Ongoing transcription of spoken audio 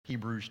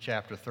Hebrews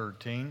chapter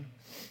 13.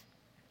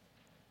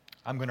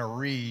 I'm going to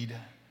read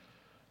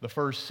the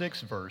first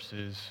 6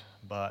 verses,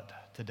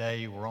 but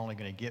today we're only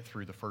going to get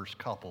through the first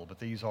couple. But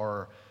these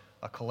are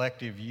a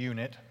collective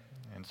unit,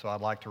 and so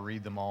I'd like to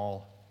read them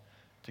all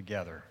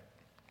together.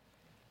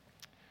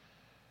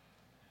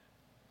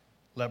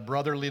 Let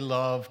brotherly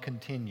love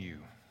continue.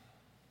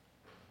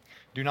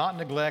 Do not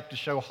neglect to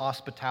show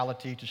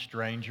hospitality to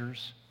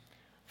strangers,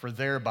 for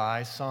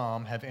thereby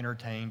some have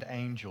entertained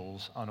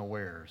angels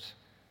unawares.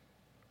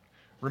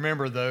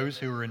 Remember those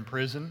who are in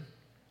prison,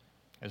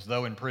 as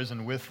though in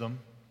prison with them,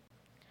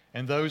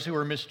 and those who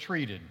are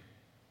mistreated,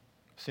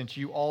 since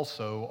you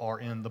also are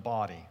in the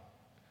body.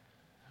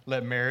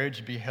 Let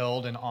marriage be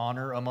held in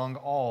honor among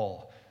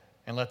all,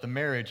 and let the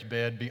marriage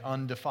bed be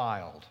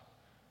undefiled,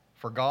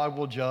 for God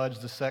will judge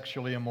the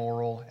sexually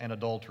immoral and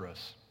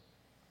adulterous.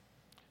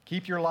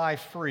 Keep your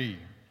life free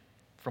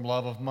from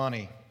love of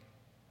money,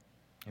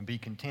 and be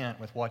content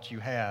with what you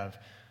have,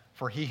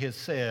 for he has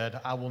said,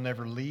 I will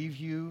never leave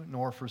you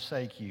nor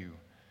forsake you.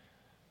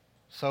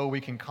 So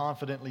we can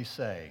confidently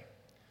say,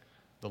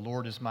 the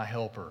Lord is my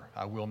helper,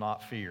 I will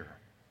not fear.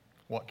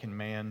 What can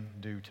man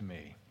do to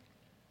me?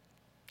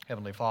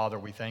 Heavenly Father,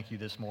 we thank you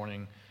this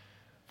morning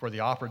for the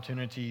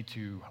opportunity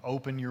to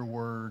open your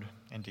word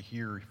and to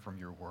hear from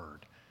your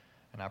word.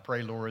 And I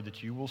pray, Lord,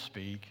 that you will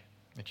speak,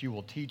 that you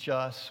will teach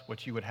us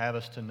what you would have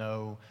us to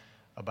know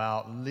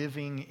about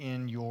living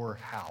in your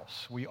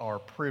house. We are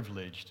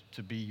privileged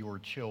to be your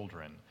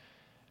children.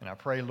 And I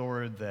pray,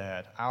 Lord,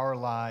 that our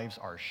lives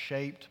are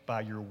shaped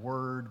by your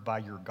word, by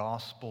your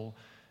gospel,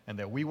 and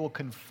that we will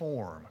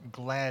conform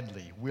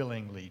gladly,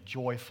 willingly,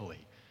 joyfully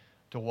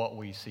to what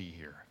we see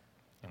here.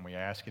 And we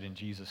ask it in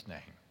Jesus' name.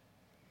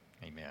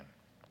 Amen.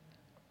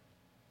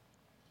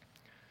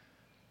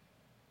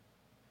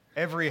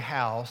 Every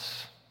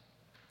house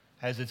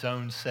has its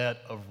own set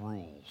of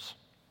rules.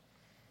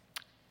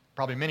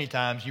 Probably many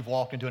times you've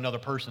walked into another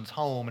person's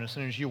home, and as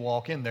soon as you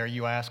walk in there,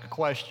 you ask a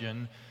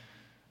question,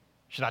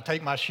 should I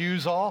take my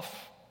shoes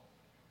off,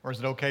 or is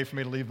it okay for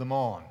me to leave them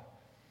on?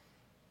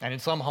 And in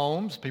some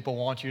homes, people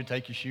want you to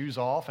take your shoes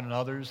off, and in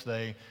others,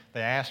 they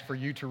ask for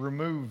you to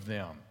remove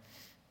them.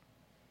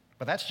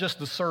 But that's just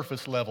the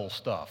surface level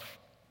stuff.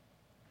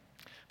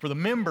 For the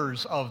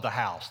members of the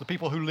house, the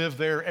people who live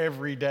there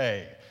every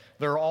day,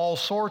 there are all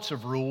sorts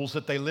of rules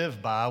that they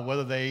live by,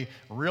 whether they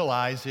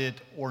realize it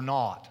or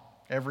not.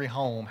 Every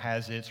home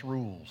has its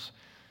rules.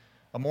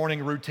 A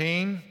morning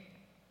routine,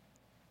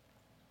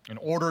 an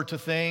order to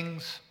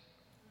things,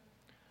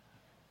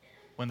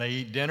 when they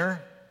eat dinner,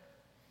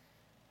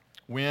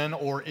 when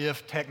or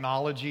if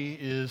technology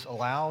is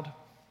allowed.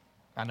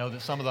 I know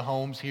that some of the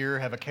homes here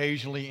have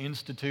occasionally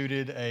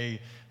instituted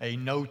a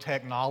no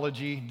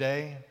technology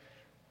day,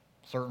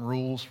 certain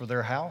rules for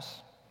their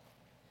house.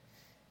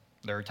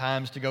 There are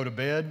times to go to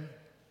bed,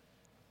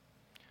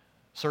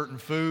 certain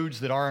foods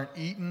that aren't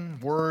eaten,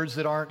 words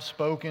that aren't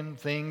spoken,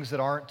 things that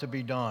aren't to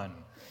be done.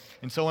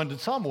 And so in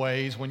some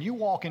ways, when you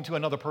walk into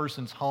another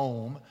person's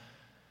home,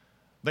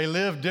 they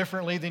live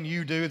differently than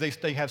you do.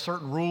 They have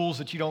certain rules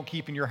that you don't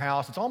keep in your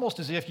house. It's almost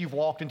as if you've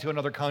walked into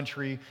another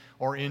country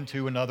or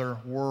into another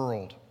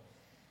world.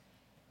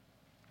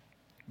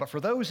 But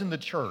for those in the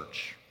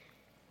church,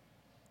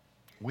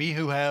 we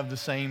who have the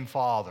same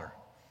Father,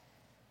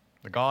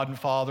 the God and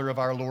Father of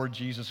our Lord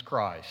Jesus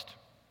Christ,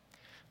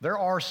 there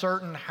are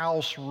certain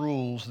house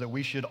rules that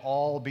we should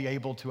all be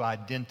able to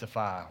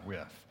identify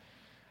with.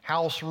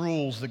 House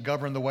rules that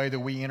govern the way that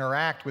we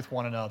interact with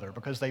one another,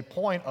 because they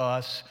point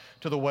us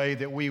to the way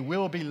that we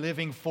will be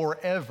living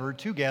forever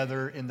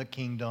together in the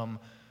kingdom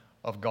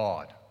of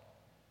God.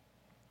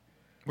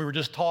 We were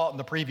just taught in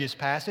the previous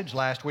passage,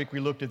 last week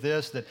we looked at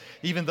this, that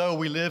even though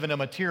we live in a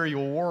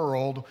material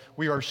world,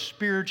 we are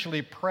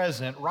spiritually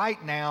present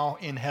right now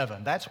in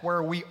heaven. That's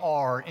where we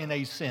are in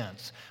a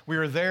sense. We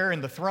are there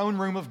in the throne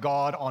room of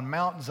God on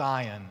Mount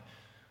Zion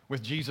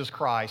with Jesus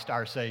Christ,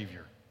 our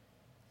Savior.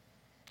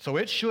 So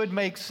it should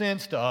make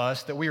sense to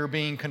us that we are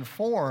being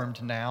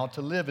conformed now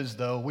to live as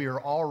though we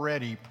are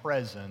already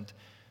present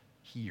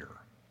here.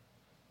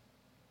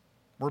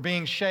 We're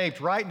being shaped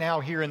right now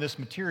here in this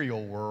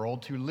material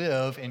world to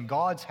live in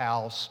God's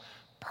house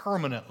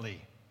permanently,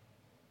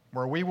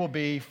 where we will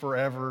be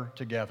forever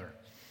together.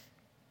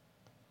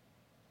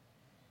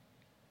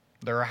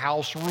 There are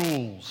house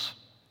rules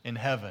in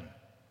heaven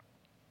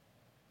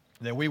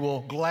that we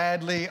will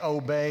gladly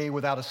obey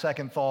without a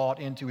second thought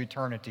into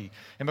eternity.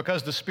 And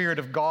because the Spirit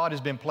of God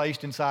has been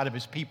placed inside of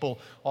His people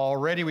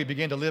already, we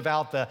begin to live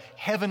out the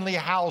heavenly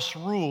house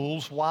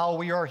rules while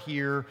we are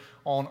here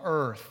on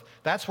earth.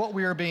 That's what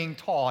we are being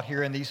taught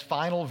here in these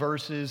final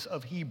verses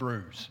of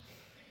Hebrews.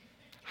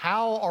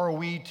 How are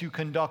we to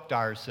conduct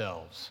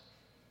ourselves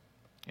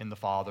in the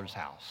Father's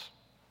house?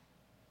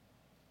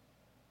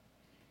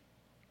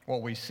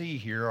 What we see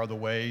here are the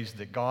ways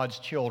that God's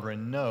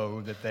children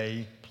know that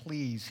they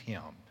please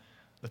Him,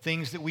 the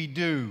things that we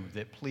do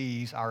that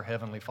please our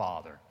Heavenly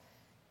Father.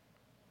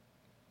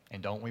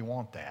 And don't we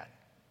want that?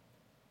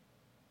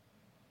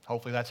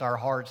 Hopefully that's our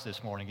hearts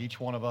this morning. Each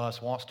one of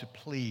us wants to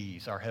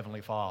please our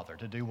Heavenly Father,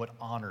 to do what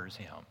honors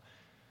Him.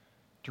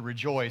 to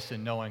rejoice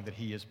in knowing that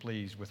He is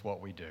pleased with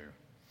what we do.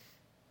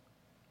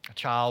 A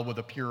child with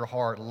a pure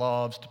heart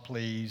loves to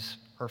please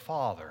her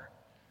father.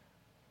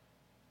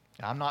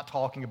 Now, I'm not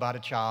talking about a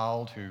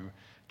child who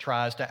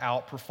tries to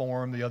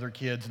outperform the other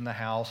kids in the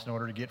house in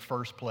order to get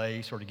first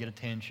place or to get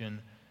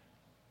attention.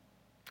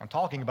 I'm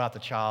talking about the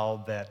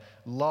child that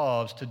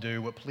loves to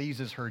do what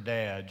pleases her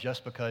dad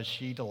just because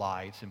she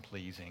delights in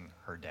pleasing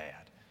her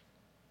dad.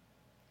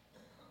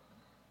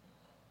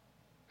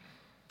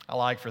 I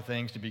like for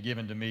things to be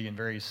given to me in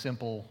very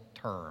simple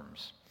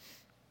terms.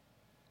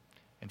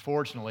 And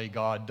fortunately,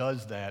 God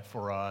does that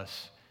for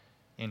us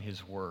in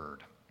His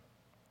Word.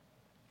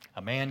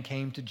 A man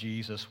came to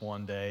Jesus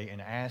one day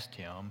and asked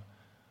Him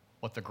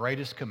what the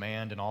greatest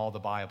command in all the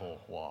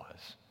Bible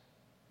was.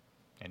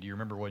 And do you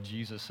remember what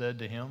Jesus said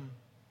to him?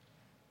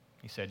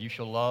 He said, "You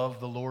shall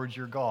love the Lord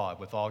your God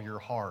with all your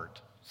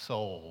heart,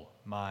 soul,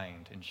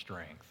 mind, and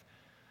strength."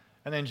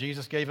 And then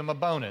Jesus gave him a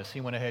bonus.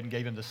 He went ahead and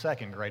gave him the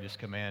second greatest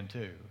command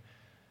too,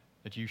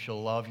 that you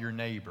shall love your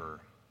neighbor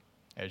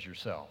as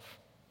yourself.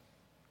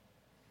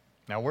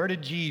 Now, where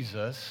did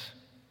Jesus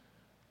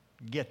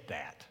get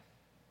that?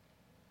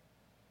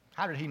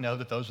 How did He know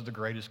that those are the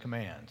greatest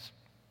commands?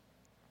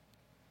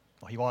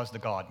 Well, He was the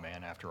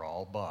God-man after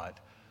all, but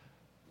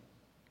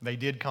they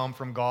did come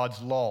from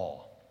God's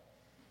law,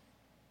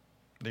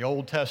 the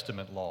Old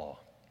Testament law.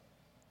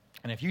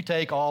 And if you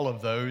take all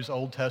of those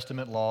Old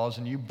Testament laws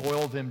and you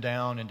boil them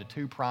down into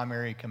two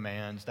primary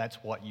commands, that's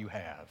what you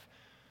have.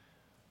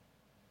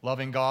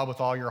 Loving God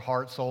with all your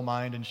heart, soul,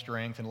 mind, and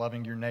strength, and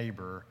loving your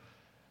neighbor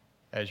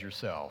as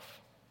yourself.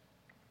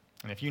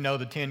 And if you know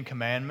the 10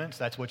 Commandments,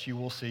 that's what you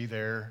will see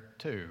there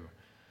too.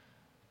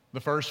 The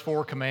first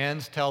 4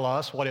 commands tell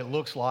us what it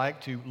looks like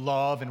to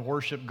love and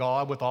worship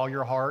God with all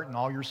your heart and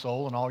all your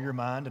soul and all your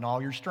mind and all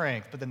your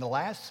strength. But then the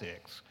last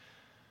 6,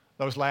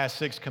 those last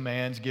 6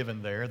 commands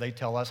given there, they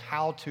tell us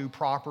how to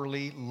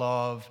properly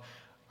love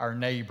our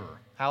neighbor,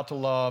 how to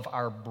love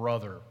our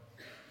brother.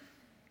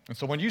 And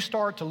so when you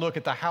start to look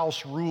at the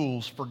house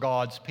rules for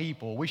God's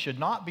people, we should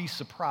not be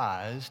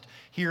surprised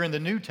here in the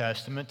New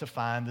Testament to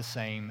find the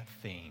same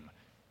theme.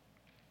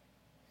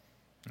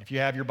 If you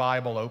have your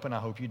Bible open, I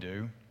hope you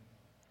do,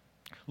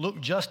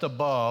 look just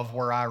above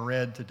where I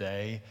read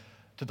today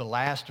to the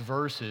last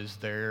verses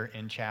there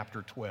in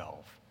chapter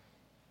 12.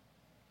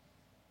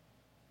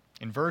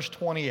 In verse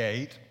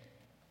 28,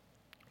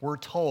 we're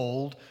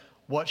told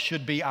what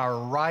should be our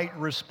right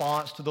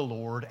response to the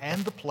Lord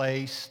and the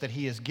place that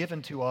He has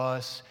given to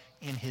us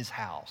in His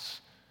house.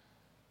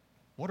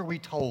 What are we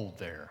told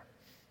there?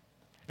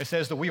 It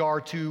says that we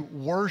are to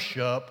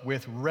worship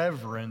with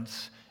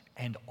reverence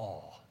and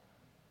awe.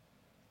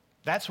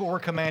 That's what we're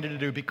commanded to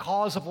do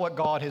because of what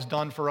God has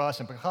done for us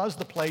and because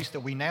the place that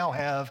we now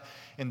have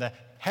in the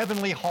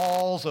heavenly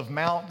halls of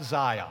Mount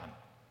Zion.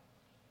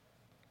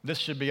 This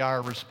should be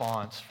our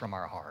response from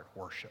our heart: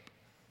 worship,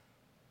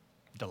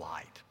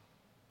 delight,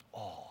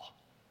 awe,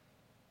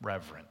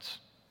 reverence.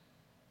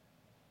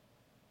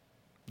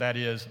 That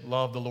is,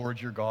 love the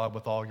Lord your God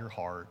with all your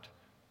heart,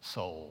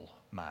 soul,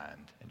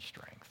 mind, and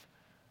strength.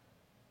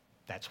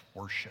 That's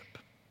worship.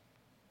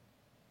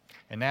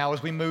 And now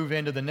as we move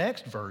into the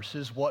next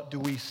verses, what do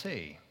we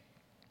see?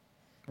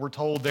 We're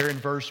told there in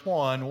verse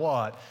 1,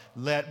 what?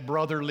 Let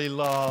brotherly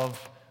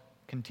love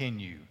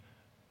continue.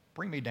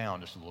 Bring me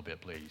down just a little bit,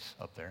 please,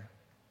 up there.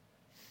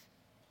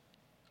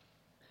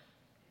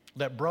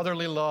 Let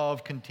brotherly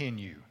love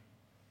continue.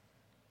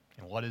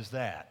 And what is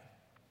that?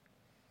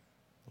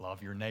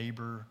 Love your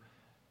neighbor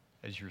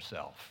as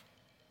yourself.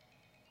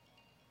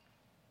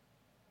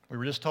 We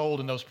were just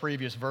told in those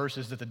previous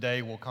verses that the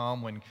day will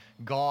come when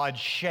God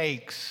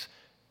shakes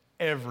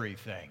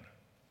everything.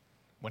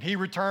 When He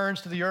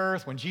returns to the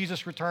earth, when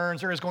Jesus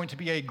returns, there is going to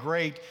be a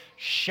great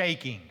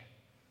shaking.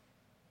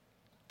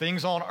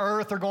 Things on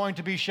earth are going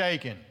to be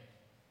shaken.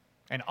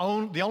 And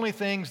the only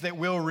things that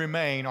will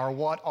remain are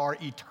what are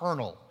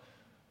eternal,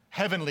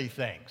 heavenly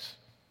things.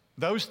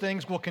 Those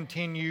things will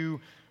continue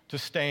to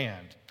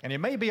stand. And it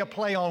may be a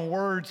play on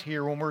words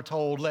here when we're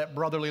told, let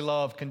brotherly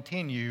love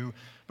continue,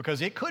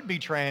 because it could be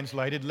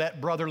translated,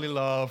 let brotherly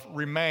love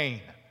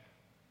remain.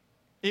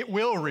 It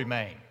will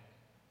remain.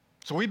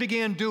 So we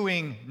begin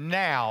doing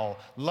now,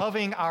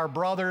 loving our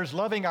brothers,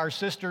 loving our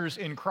sisters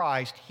in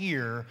Christ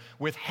here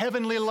with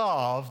heavenly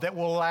love that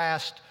will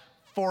last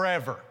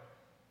forever.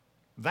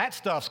 That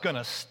stuff's going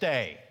to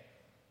stay.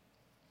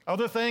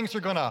 Other things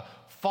are going to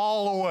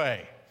fall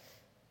away.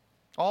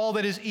 All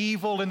that is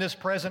evil in this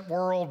present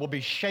world will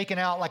be shaken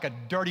out like a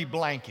dirty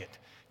blanket.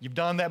 You've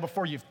done that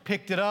before. You've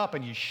picked it up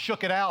and you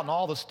shook it out and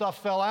all the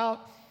stuff fell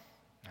out.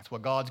 That's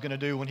what God's going to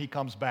do when He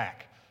comes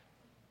back.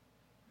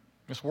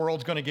 This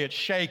world's going to get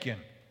shaken.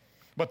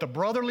 But the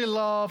brotherly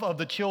love of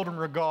the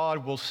children of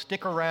God will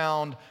stick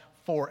around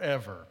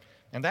forever.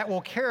 And that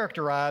will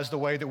characterize the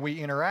way that we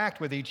interact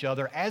with each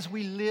other as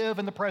we live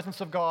in the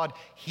presence of God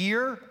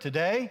here,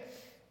 today,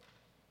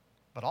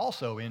 but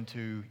also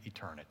into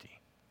eternity.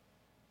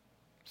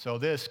 So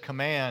this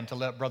command to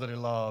let brotherly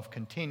love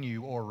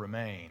continue or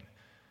remain,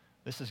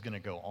 this is going to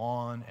go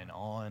on and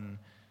on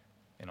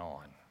and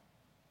on.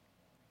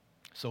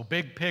 So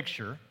big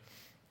picture,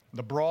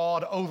 the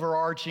broad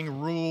overarching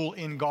rule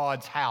in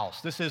God's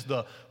house. This is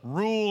the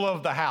rule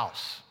of the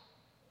house.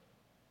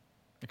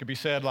 It could be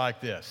said like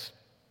this.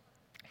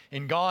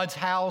 In God's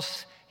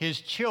house,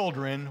 his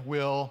children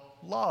will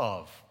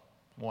love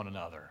one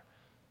another.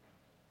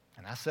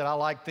 And I said I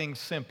like things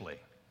simply.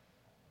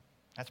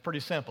 That's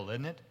pretty simple,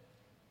 isn't it?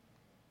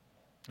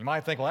 You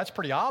might think, well, that's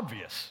pretty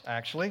obvious,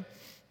 actually.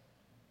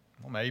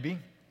 Well, maybe.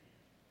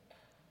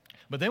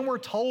 But then we're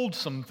told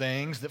some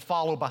things that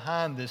follow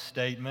behind this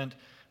statement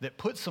that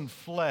put some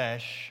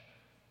flesh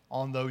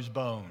on those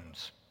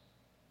bones.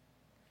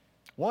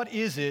 What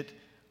is it,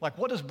 like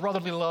what does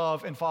brotherly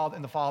love in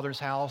the Father's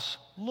house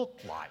look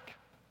like?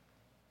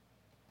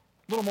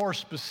 A little more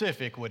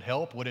specific would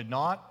help, would it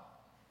not?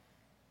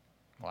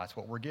 Well, that's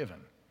what we're given.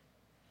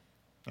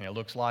 And it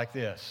looks like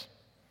this.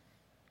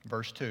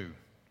 Verse 2.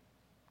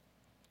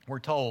 We're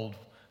told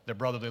that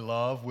brotherly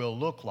love will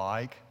look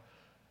like,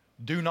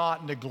 do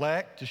not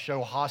neglect to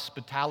show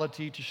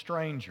hospitality to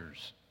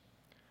strangers,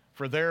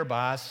 for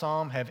thereby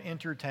some have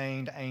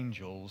entertained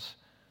angels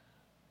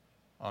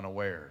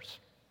unawares.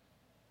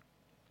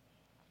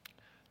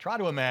 Try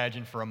to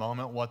imagine for a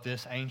moment what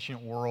this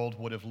ancient world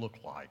would have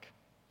looked like.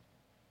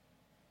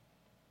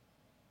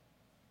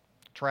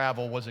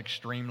 Travel was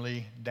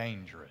extremely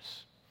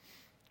dangerous.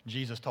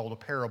 Jesus told a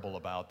parable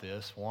about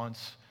this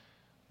once.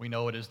 We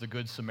know it as the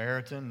Good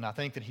Samaritan, and I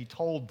think that he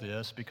told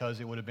this because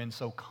it would have been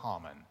so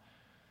common.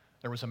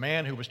 There was a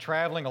man who was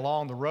traveling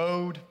along the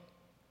road.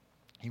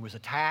 He was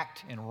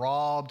attacked and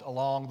robbed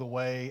along the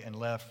way and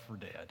left for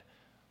dead.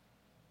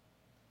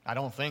 I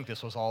don't think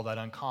this was all that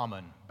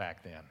uncommon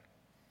back then.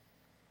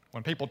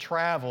 When people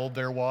traveled,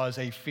 there was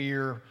a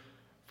fear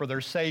for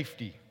their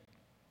safety.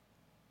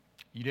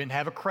 You didn't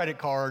have a credit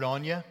card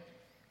on you,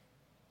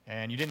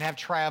 and you didn't have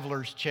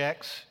traveler's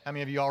checks. How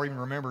many of you all even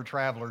remember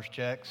traveler's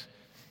checks?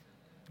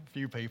 A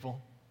few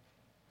people.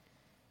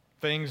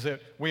 Things that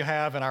we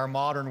have in our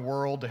modern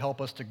world to help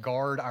us to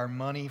guard our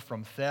money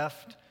from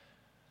theft.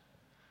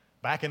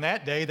 Back in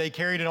that day, they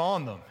carried it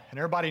on them, and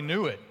everybody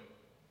knew it.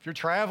 If you're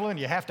traveling,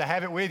 you have to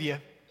have it with you.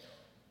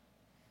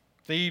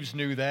 Thieves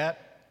knew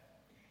that.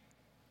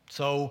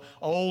 So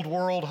old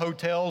world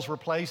hotels were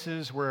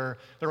places where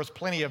there was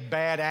plenty of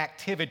bad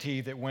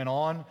activity that went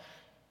on,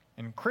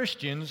 and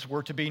Christians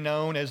were to be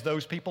known as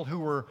those people who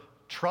were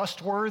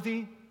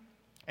trustworthy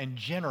and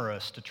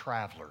generous to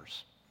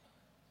travelers,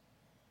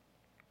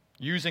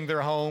 using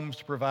their homes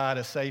to provide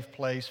a safe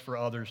place for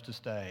others to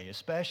stay,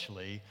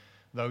 especially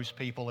those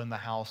people in the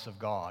house of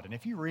God. And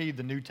if you read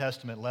the New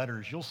Testament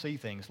letters, you'll see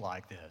things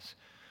like this.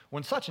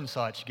 When such and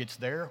such gets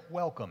there,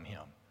 welcome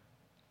him.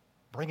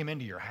 Bring him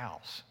into your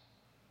house.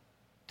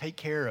 Take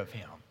care of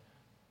him.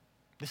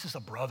 This is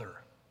a brother.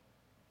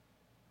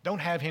 Don't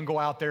have him go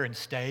out there and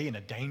stay in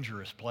a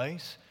dangerous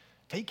place.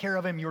 Take care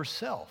of him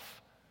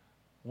yourself.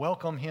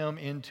 Welcome him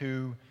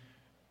into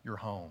your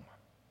home.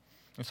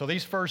 And so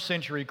these first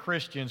century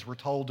Christians were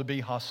told to be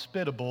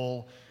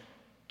hospitable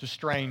to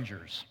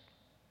strangers.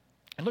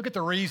 And look at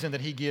the reason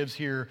that he gives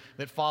here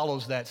that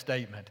follows that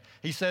statement.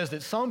 He says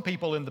that some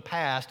people in the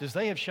past, as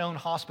they have shown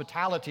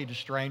hospitality to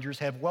strangers,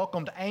 have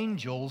welcomed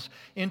angels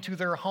into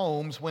their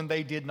homes when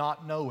they did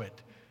not know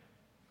it.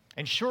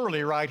 And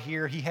surely right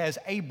here, he has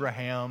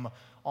Abraham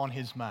on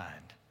his mind.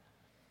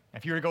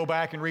 If you were to go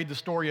back and read the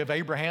story of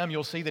Abraham,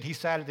 you'll see that he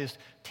sat at his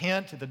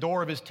tent, at the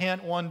door of his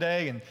tent one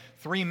day, and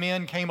 3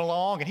 men came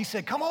along, and he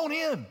said, come on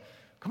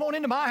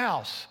into my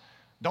house.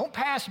 Don't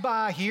pass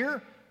by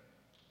here.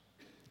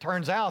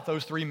 Turns out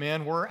those 3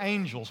 men were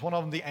angels, one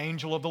of them the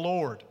angel of the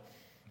Lord.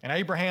 And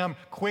Abraham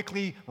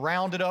quickly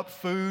rounded up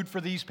food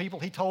for these people.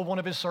 He told one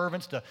of his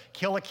servants to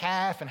kill a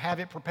calf and have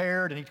it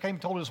prepared, and he came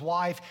and told his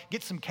wife,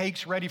 get some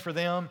cakes ready for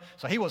them.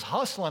 So he was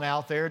hustling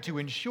out there to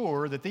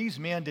ensure that these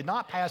men did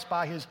not pass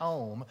by his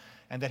home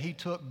and that he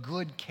took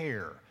good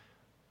care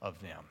of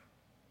them.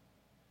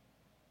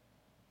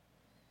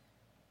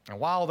 And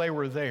while they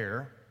were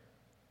there,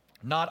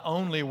 not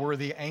only were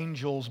the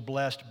angels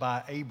blessed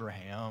by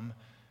Abraham,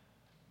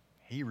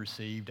 he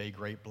received a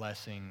great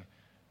blessing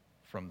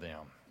from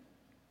them.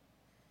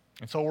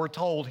 And so we're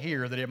told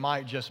here that it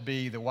might just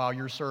be that while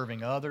you're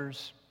serving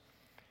others,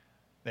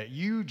 that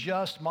you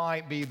just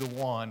might be the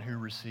one who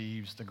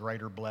receives the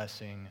greater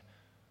blessing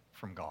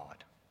from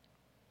God.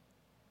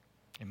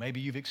 And maybe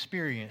you've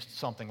experienced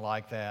something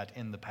like that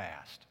in the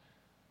past.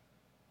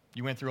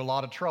 You went through a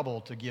lot of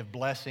trouble to give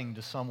blessing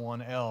to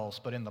someone else,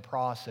 but in the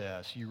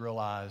process, you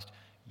realized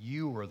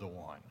you were the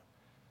one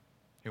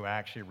who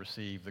actually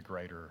received the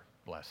greater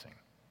blessing.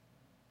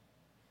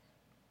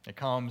 It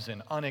comes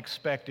in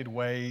unexpected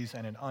ways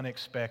and in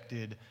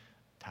unexpected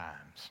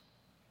times.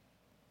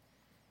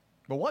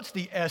 But what's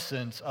the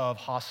essence of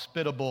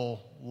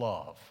hospitable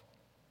love?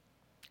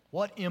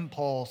 What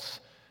impulse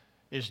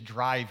is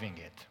driving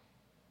it?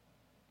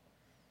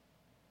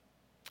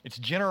 It's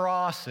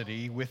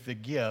generosity with the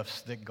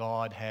gifts that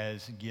God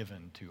has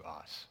given to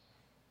us.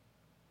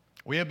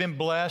 We have been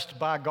blessed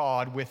by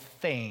God with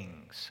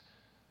things.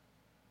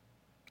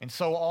 And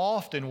so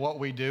often what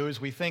we do is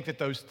we think that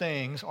those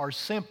things are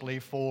simply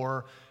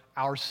for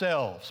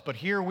ourselves. But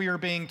here we are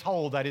being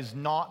told that is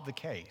not the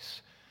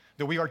case,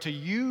 that we are to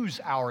use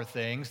our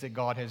things that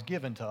God has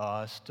given to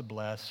us to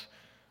bless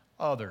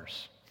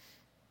others.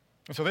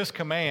 And so this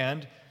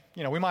command,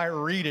 we might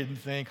read it and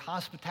think,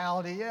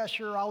 hospitality, yeah,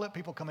 sure, I'll let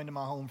people come into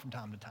my home from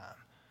time to time.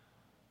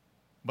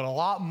 But a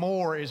lot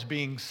more is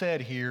being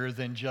said here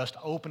than just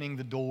opening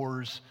the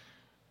doors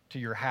to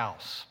your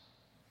house.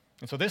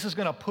 And so this is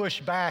going to push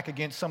back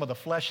against some of the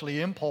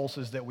fleshly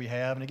impulses that we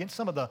have and against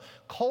some of the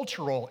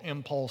cultural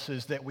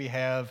impulses that we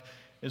have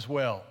as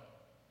well.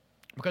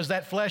 Because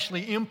that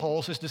fleshly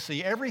impulse is to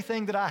see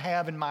everything that I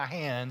have in my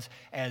hands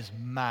as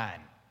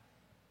mine.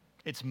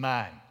 It's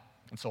mine.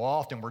 And so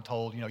often we're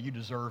told, you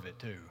deserve it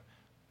too.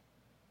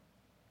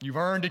 You've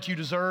earned it, you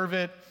deserve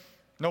it.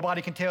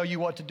 Nobody can tell you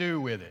what to do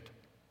with it.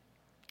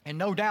 And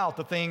no doubt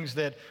the things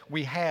that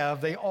we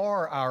have, they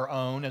are our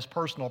own as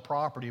personal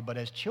property, but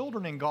as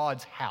children in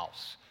God's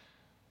house,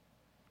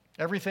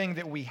 everything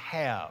that we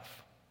have,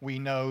 we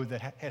know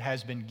that it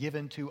has been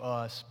given to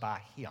us by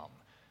Him.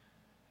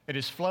 It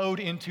has flowed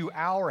into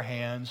our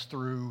hands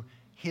through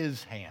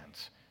His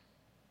hands.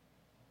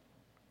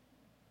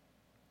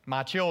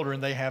 My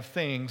children, they have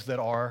things that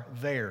are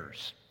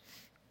theirs.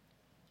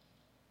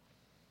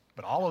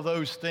 But all of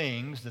those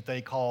things that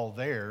they call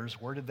theirs,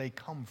 where did they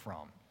come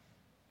from?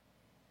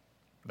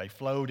 They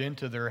flowed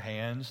into their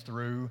hands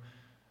through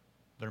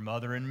their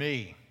mother and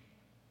me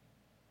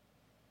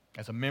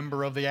as a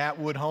member of the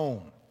Atwood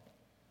home.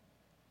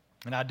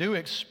 And I do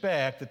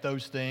expect that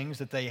those things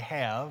that they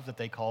have, that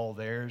they call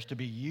theirs, to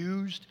be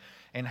used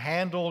and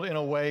handled in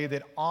a way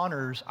that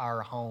honors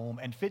our home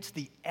and fits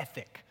the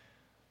ethic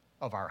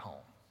of our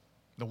home,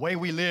 the way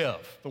we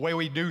live, the way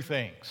we do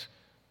things.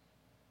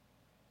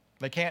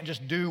 They can't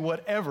just do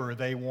whatever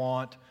they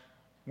want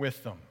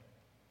with them.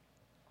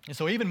 And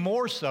so even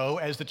more so,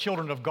 as the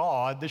children of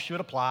God, this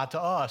should apply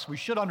to us. We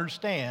should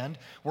understand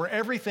where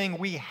everything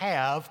we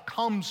have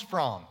comes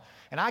from.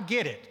 And I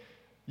get it.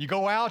 You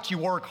go out, you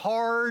work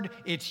hard,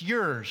 it's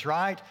yours,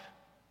 right?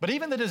 But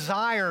even the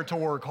desire to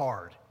work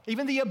hard,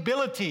 even the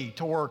ability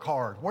to work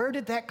hard, where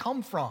did that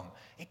come from?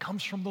 It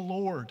comes from the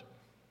Lord.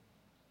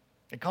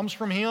 It comes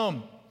from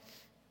Him.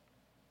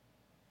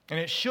 And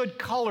it should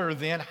color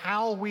then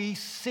how we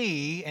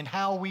see and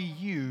how we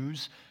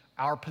use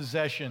our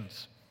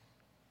possessions.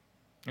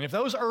 And if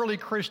those early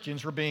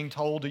Christians were being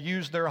told to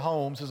use their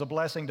homes as a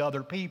blessing to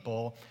other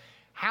people,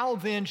 how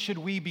then should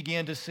we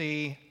begin to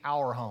see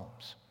our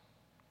homes,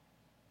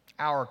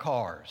 our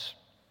cars,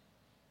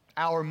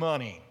 our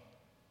money,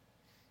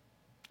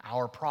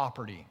 our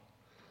property?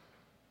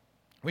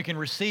 We can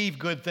receive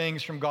good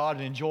things from God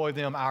and enjoy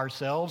them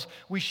ourselves.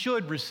 We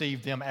should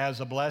receive them as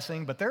a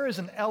blessing, but there is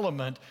an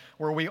element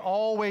where we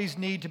always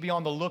need to be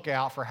on the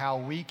lookout for how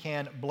we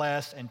can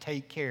bless and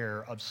take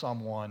care of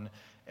someone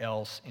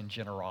else in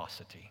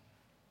generosity.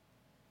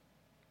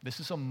 This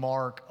is a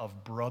mark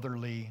of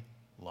brotherly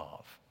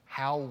love,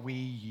 how we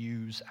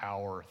use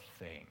our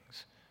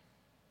things.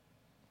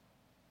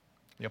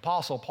 The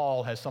Apostle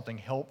Paul has something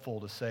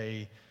helpful to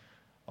say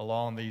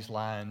along these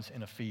lines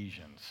in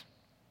Ephesians.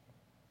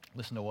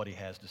 Listen to what he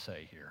has to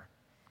say here.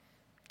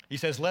 He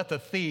says, "Let the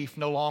thief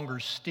no longer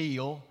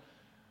steal,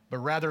 but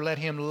rather let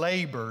him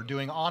labor,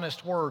 doing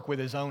honest work with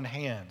his own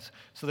hands,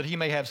 so that he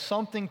may have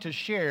something to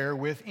share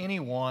with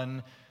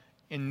anyone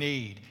in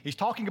need." He's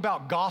talking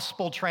about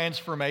gospel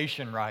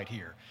transformation right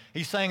here.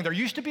 He's saying there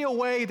used to be a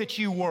way that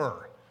you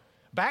were.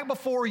 Back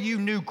before you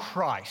knew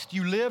Christ,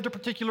 you lived a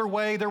particular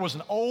way. There was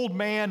an old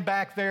man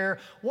back there.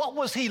 What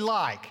was he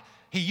like?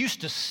 He used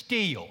to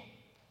steal.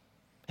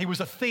 He was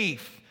a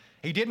thief.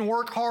 He didn't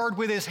work hard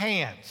with his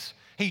hands.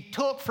 He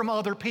took from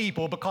other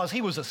people because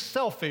he was a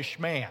selfish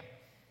man.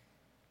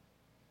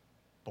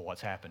 But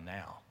what's happened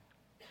now?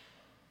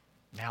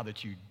 Now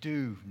that you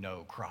do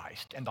know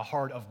Christ and the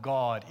heart of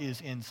God is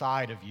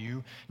inside of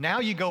you, now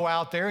you go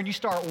out there and you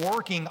start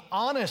working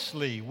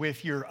honestly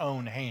with your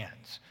own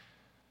hands.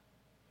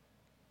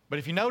 But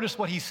if you notice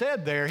what he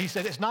said there, he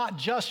said it's not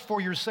just for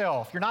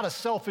yourself. You're not a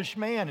selfish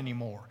man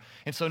anymore.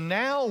 And so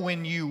now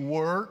when you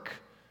work,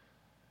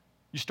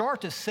 you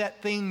start to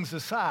set things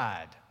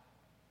aside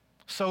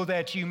so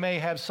that you may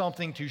have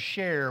something to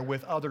share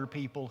with other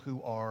people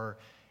who are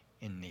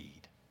in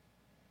need.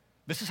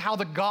 This is how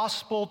the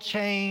gospel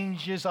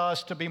changes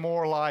us to be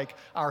more like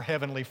our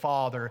Heavenly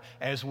Father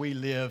as we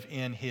live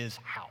in His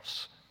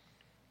house.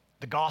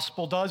 The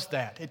gospel does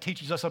that. It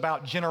teaches us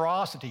about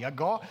generosity, a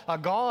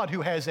God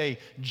who has a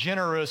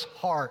generous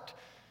heart.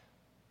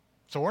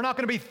 So we're not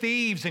going to be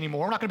thieves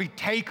anymore. We're not going to be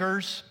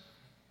takers.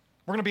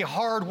 We're going to be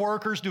hard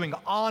workers doing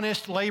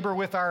honest labor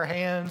with our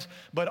hands,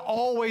 but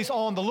always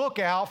on the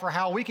lookout for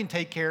how we can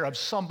take care of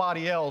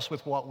somebody else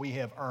with what we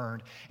have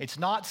earned. It's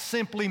not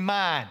simply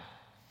mine.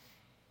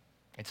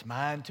 It's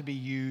mine to be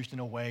used in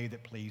a way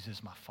that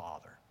pleases my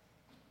Father.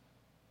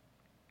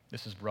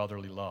 This is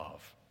brotherly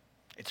love.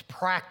 It's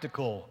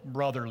practical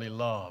brotherly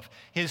love.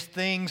 His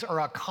things are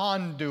a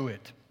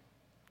conduit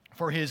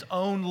for His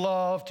own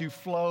love to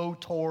flow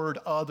toward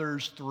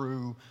others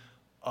through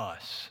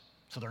us.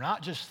 So they're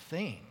not just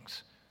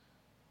things.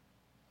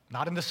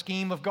 not in the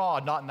scheme of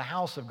God, not in the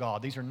house of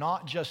God. These are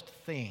not just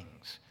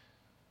things.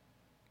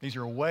 These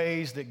are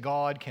ways that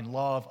God can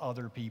love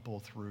other people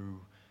through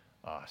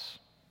us.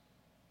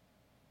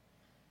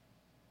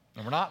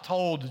 And we're not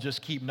told to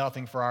just keep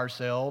nothing for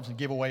ourselves and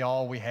give away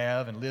all we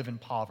have and live in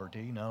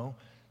poverty, no.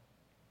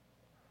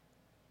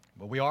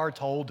 But we are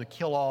told to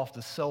kill off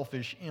the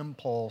selfish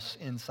impulse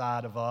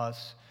inside of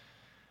us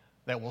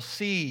that will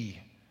see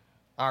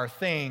our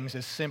things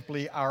as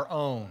simply our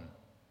own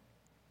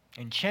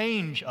and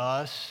change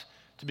us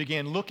to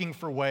begin looking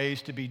for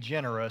ways to be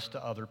generous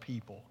to other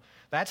people.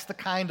 That's the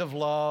kind of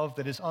love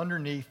that is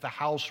underneath the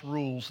house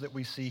rules that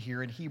we see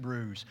here in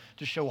Hebrews,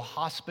 to show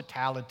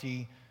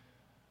hospitality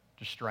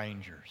to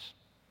strangers.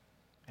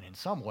 And in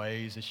some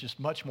ways, it's just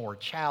much more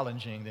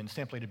challenging than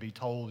simply to be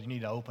told you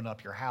need to open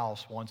up your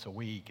house once a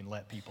week and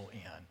let people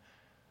in.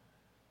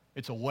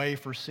 It's a way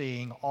for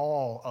seeing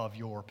all of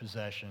your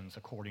possessions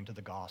according to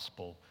the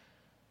gospel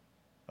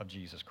of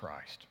Jesus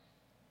Christ.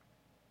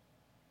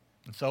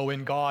 And so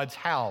in God's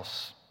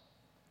house,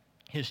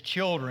 His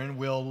children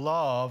will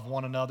love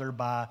one another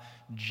by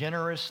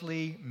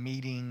generously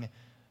meeting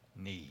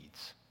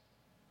needs.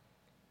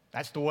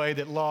 That's the way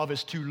that love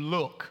is to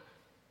look.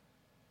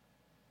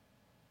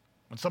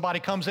 When somebody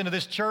comes into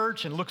this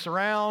church and looks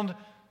around,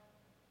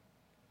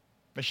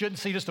 they shouldn't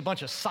see just a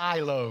bunch of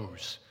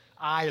silos,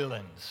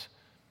 islands,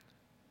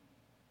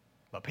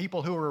 but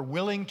people who are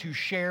willing to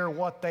share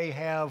what they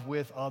have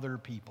with other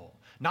people.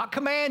 Not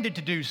commanded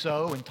to do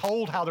so and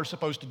told how they're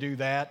supposed to do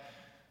that.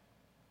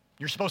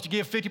 You're supposed to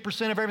give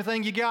 50% of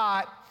everything you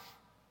got.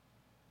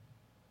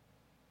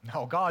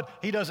 No, God,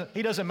 He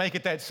doesn't make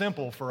it that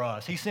simple for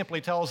us. He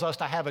simply tells us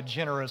to have a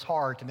generous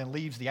heart and then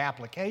leaves the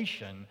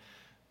application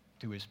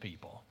to His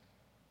people.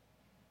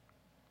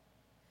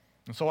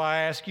 And so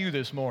I ask you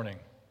this morning,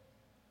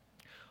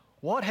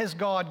 what has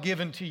God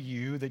given to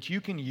you that you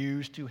can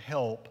use to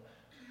help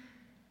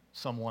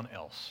someone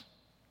else?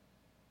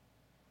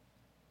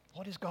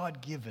 What has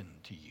God given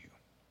to you?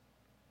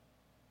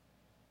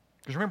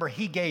 Because remember,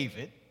 He gave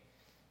it.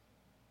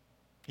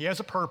 He has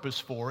a purpose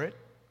for it.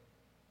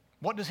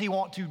 What does He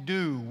want to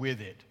do with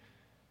it,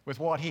 with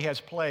what He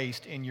has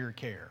placed in your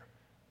care?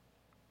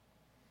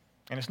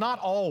 And it's not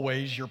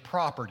always your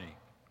property.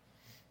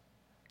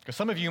 Because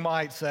some of you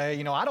might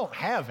say, I don't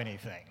have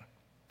anything.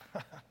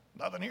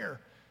 Nothing here.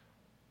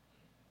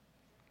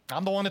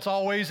 I'm the one that's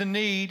always in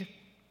need.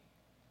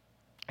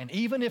 And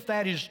even if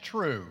that is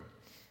true,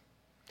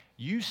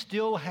 you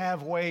still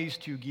have ways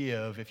to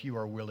give if you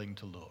are willing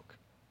to look.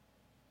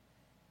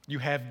 You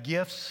have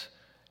gifts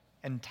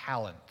and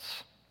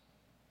talents.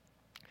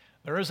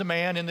 There is a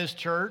man in this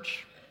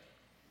church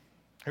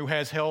who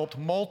has helped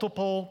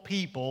multiple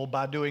people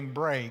by doing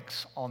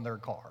brakes on their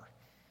car.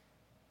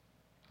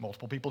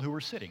 Multiple people who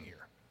were sitting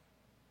here.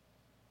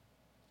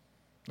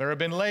 There have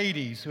been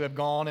ladies who have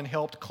gone and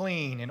helped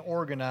clean and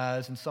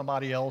organize in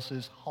somebody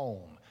else's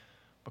home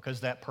because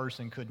that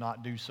person could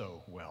not do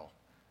so well.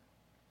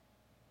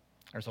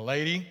 There's a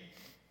lady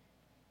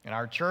in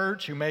our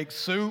church who makes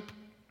soup,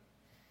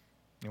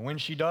 and when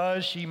she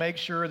does, she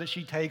makes sure that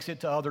she takes it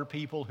to other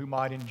people who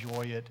might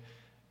enjoy it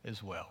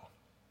as well.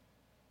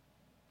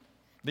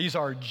 These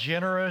are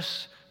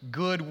generous,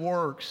 good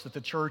works that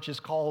the church is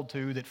called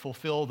to that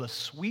fulfill the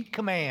sweet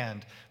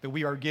command that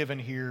we are given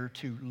here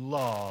to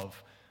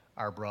love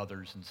our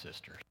brothers and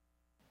sisters.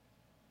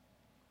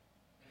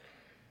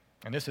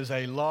 And this is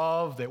a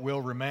love that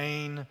will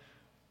remain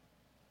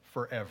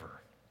forever.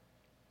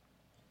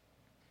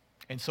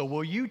 And so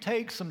will you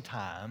take some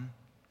time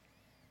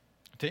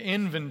to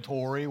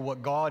inventory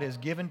what God has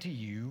given to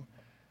you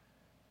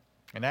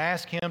and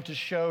ask Him to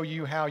show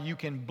you how you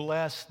can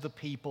bless the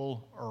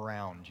people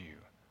around you?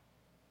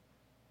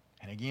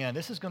 And again,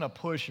 this is going to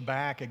push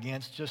back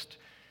against just,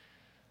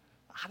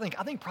 I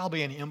think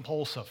probably an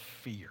impulse of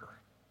fear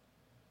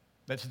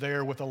that's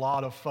there with a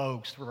lot of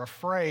folks. We're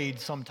afraid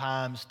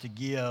sometimes to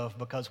give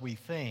because we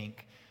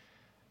think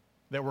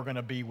that we're going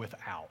to be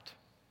without.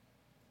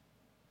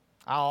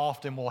 I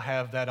often will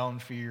have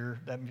that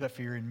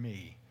fear in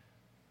me.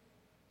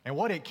 And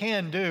what it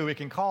can do, it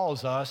can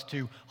cause us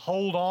to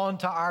hold on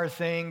to our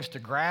things, to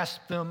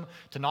grasp them,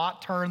 to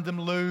not turn them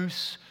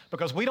loose,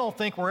 because we don't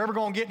think we're ever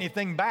going to get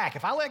anything back.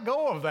 If I let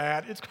go of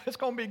that, it's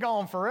going to be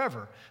gone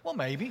forever. Well,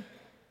 maybe.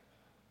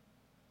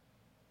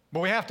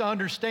 But we have to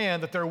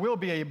understand that there will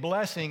be a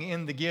blessing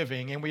in the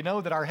giving, and we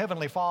know that our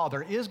Heavenly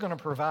Father is going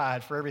to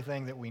provide for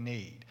everything that we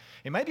need.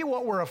 And maybe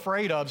what we're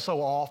afraid of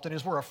so often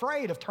is we're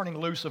afraid of turning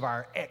loose of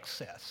our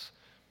excess.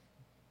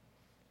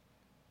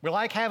 We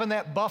like having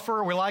that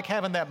buffer, we like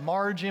having that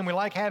margin, we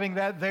like having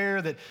that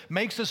there that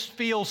makes us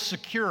feel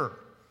secure.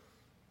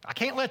 I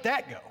can't let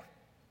that go.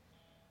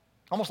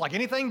 Almost like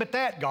anything but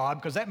that, God,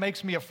 because that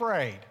makes me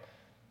afraid.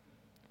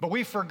 But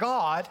we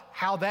forgot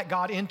how that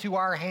got into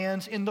our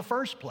hands in the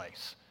first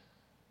place.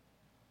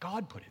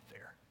 God put it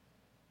there.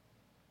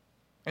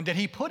 And that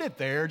He put it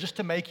there just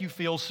to make you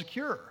feel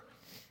secure.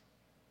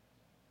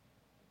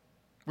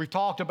 We've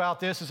talked about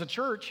this as a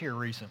church here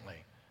recently.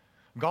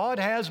 God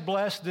has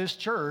blessed this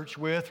church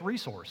with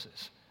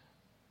resources.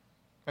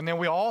 And then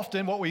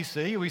what we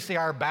see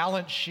our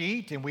balance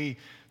sheet, and we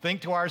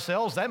think to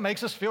ourselves, that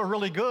makes us feel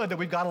really good that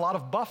we've got a lot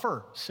of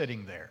buffer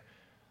sitting there.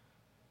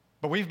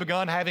 But we've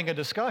begun having a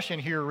discussion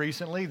here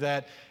recently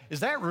that,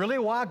 is that really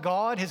why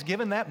God has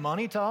given that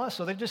money to us?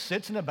 So that it just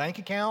sits in a bank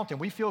account and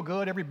we feel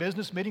good every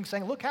business meeting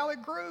saying, look how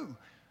it grew.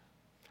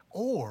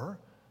 Or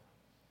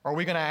are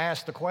we going to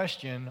ask the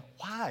question,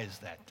 why is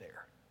that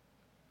there?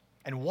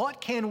 And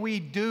what can we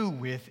do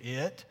with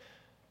it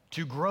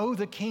to grow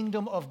the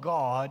kingdom of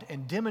God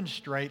and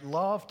demonstrate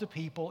love to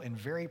people in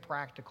very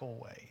practical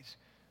ways?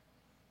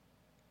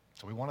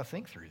 So we want to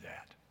think through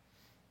that.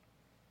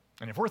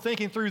 And if we're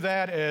thinking through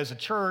that as a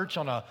church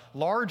on a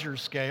larger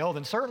scale,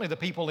 then certainly the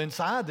people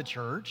inside the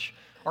church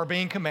are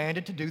being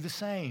commanded to do the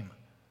same.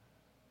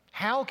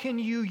 How can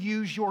you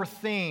use your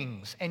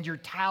things and your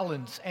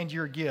talents and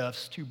your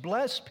gifts to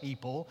bless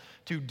people,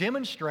 to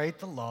demonstrate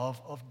the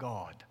love of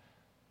God?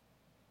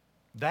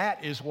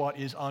 That is what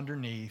is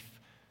underneath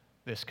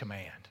this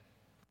command.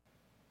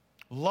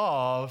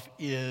 Love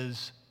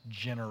is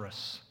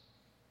generous.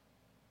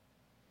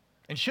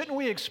 And shouldn't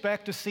we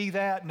expect to see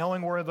that,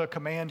 knowing where the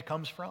command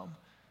comes from?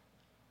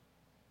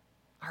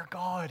 Our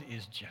God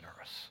is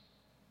generous.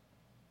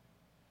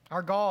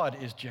 Our God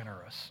is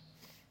generous.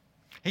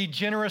 He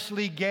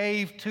generously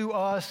gave to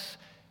us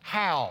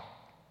how?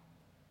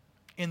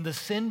 In the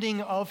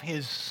sending of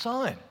His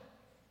Son.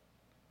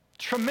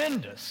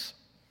 Tremendous.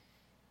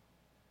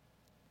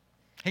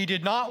 He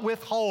did not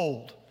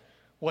withhold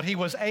what He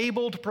was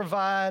able to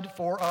provide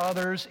for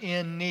others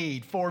in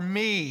need, for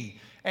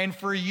me and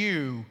for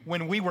you,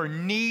 when we were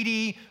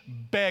needy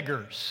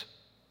beggars,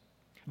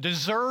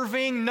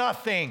 deserving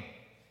nothing.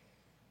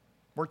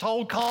 We're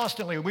told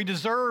constantly, we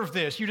deserve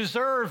this, you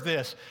deserve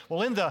this.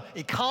 Well, in the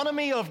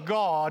economy of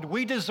God,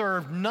 we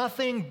deserve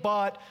nothing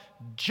but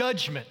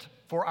judgment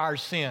for our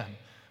sin.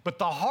 But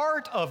the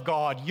heart of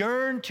God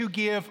yearned to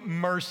give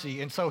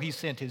mercy, and so He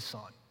sent His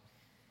Son.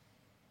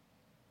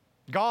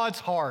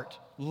 God's heart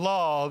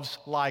loves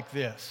like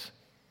this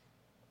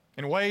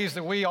in ways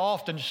that we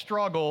often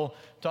struggle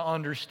to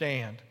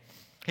understand.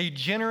 He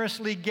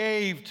generously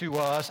gave to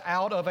us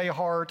out of a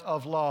heart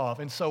of love.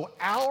 And so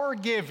our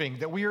giving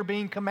that we are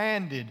being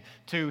commanded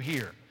to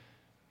here,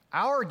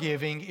 our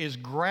giving is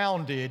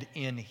grounded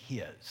in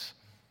His.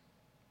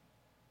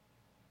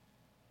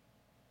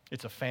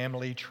 It's a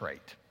family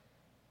trait.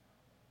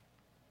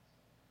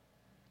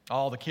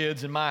 All the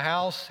kids in my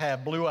house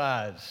have blue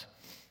eyes.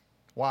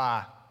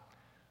 Why?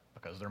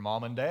 Because their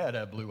mom and dad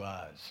have blue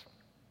eyes.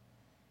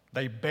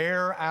 They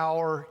bear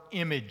our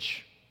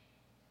image.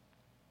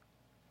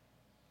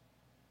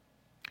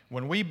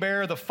 When we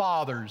bear the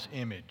Father's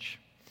image,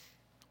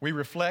 we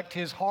reflect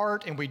His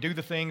heart and we do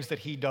the things that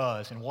He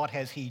does. And what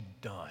has He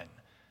done?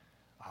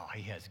 Oh,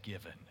 He has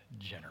given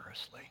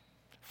generously,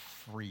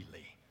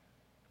 freely,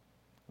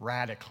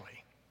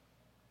 radically.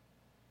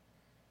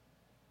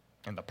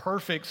 And the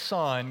perfect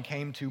Son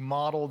came to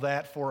model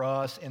that for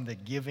us in the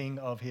giving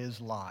of His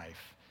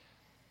life.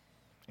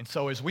 And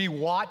so as we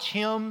watch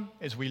Him,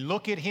 as we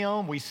look at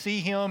Him, we see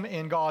Him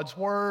in God's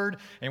Word,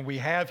 and we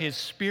have His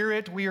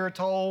Spirit, we are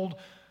told,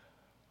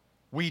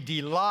 we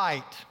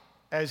delight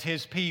as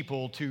His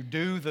people to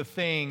do the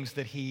things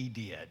that He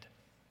did,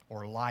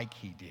 or like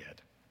He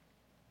did.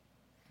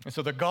 And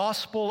so the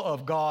gospel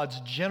of God's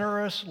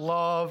generous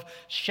love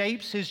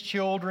shapes His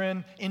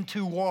children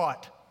into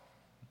what?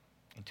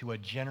 Into a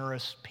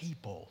generous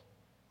people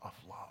of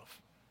love.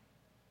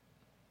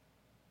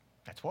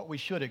 That's what we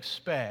should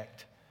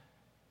expect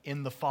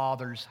in the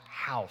Father's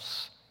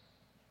house,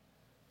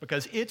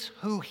 because it's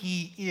who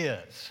He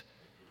is.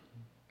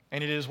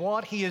 And it is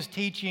what He is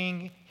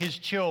teaching His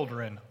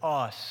children,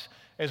 us,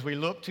 as we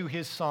look to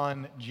His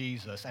Son,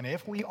 Jesus. And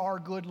if we are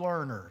good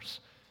learners,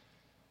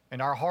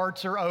 and our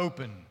hearts are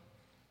open,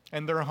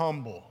 and they're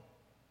humble,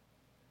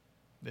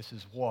 this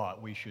is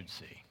what we should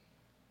see.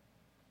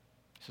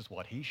 This is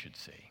what He should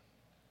see.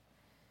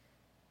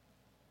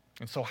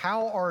 And so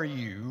how are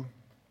you,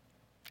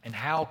 and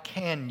how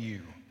can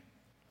you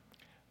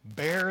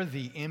bear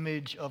the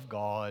image of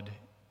God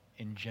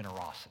in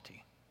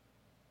generosity?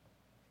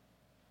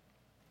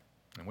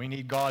 And we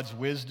need God's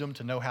wisdom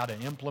to know how to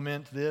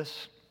implement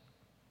this,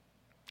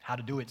 how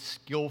to do it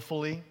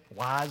skillfully,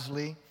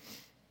 wisely.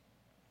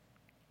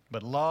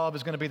 But love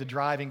is going to be the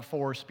driving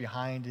force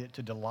behind it,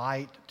 to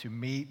delight, to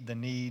meet the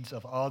needs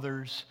of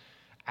others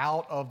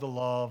out of the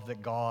love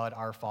that God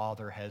our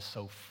Father has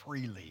so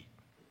freely,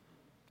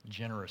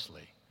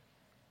 generously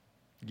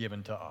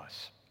given to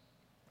us.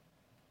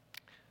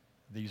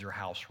 These are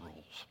house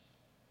rules.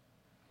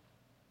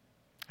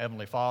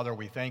 Heavenly Father,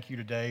 we thank You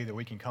today that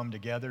we can come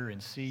together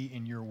and see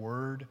in Your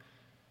Word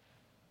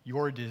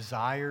Your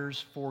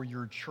desires for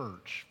Your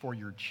church, for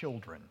Your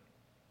children.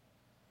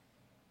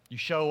 You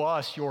show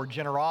us Your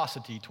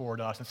generosity toward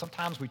us, and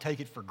sometimes we take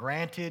it for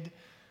granted.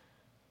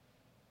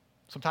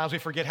 Sometimes we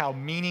forget how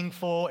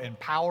meaningful and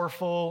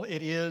powerful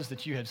it is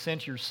that You have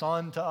sent Your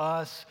Son to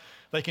us.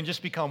 They can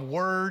just become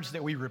words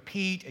that we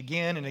repeat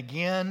again and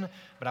again.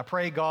 But I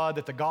pray, God,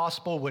 that the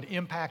gospel would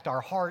impact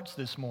our hearts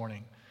this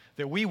morning,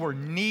 that we were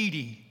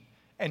needy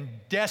and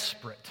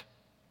desperate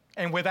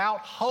and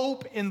without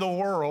hope in the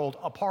world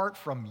apart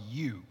from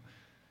you.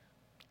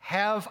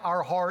 Have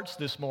our hearts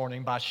this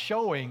morning by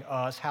showing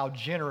us how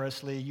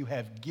generously you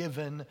have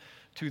given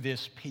to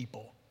this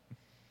people.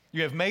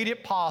 You have made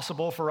it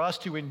possible for us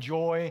to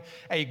enjoy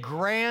a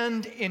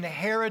grand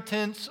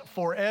inheritance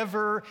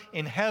forever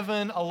in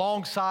heaven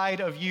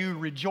alongside of you,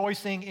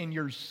 rejoicing in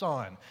your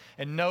Son.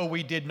 And no,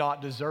 we did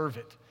not deserve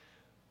it,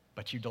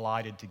 but you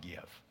delighted to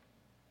give.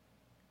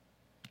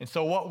 And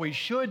so what we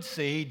should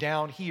see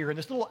down here in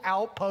this little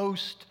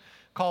outpost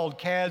called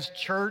Kaz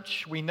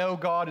Church, we know,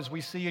 God, as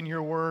we see in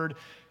your word,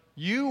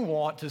 you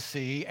want to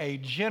see a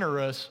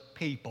generous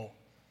people.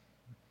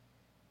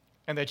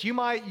 And that you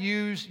might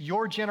use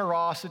your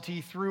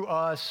generosity through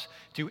us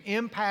to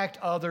impact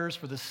others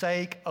for the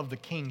sake of the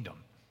kingdom.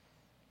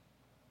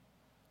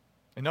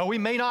 And no, we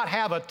may not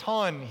have a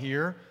ton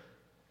here,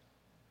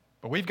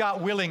 but we've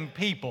got willing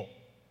people,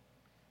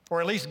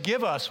 or at least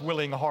give us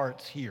willing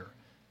hearts here.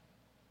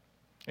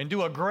 And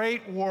do a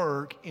great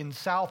work in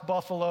South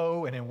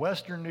Buffalo and in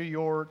Western New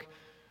York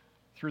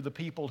through the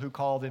people who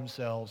call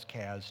themselves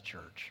Kaz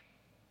Church.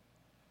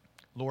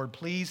 Lord,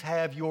 please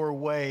have your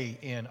way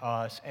in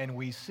us, and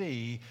we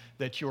see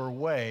that your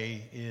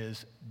way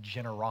is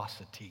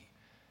generosity.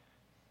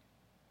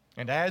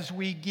 And as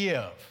we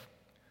give,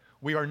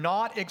 we are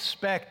not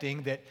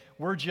expecting that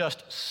we're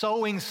just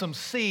sowing some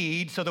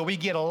seed so that we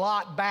get a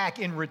lot back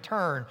in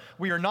return.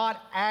 We are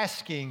not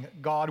asking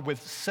God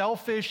with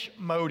selfish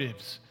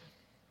motives.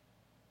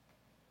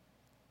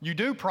 You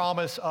do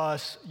promise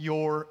us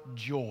your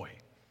joy.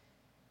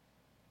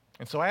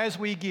 And so as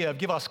we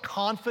give us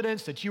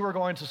confidence that you are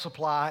going to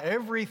supply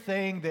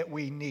everything that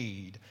we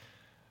need.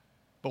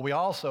 But we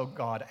also,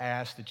 God,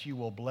 ask that you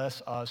will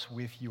bless us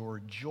with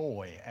your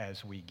joy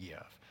as we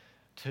give,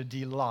 to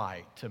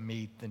delight to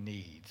meet the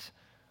needs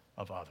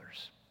of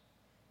others.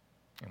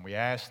 And we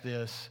ask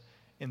this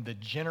in the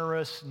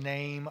generous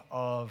name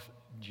of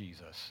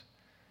Jesus.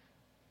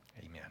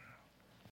 Amen.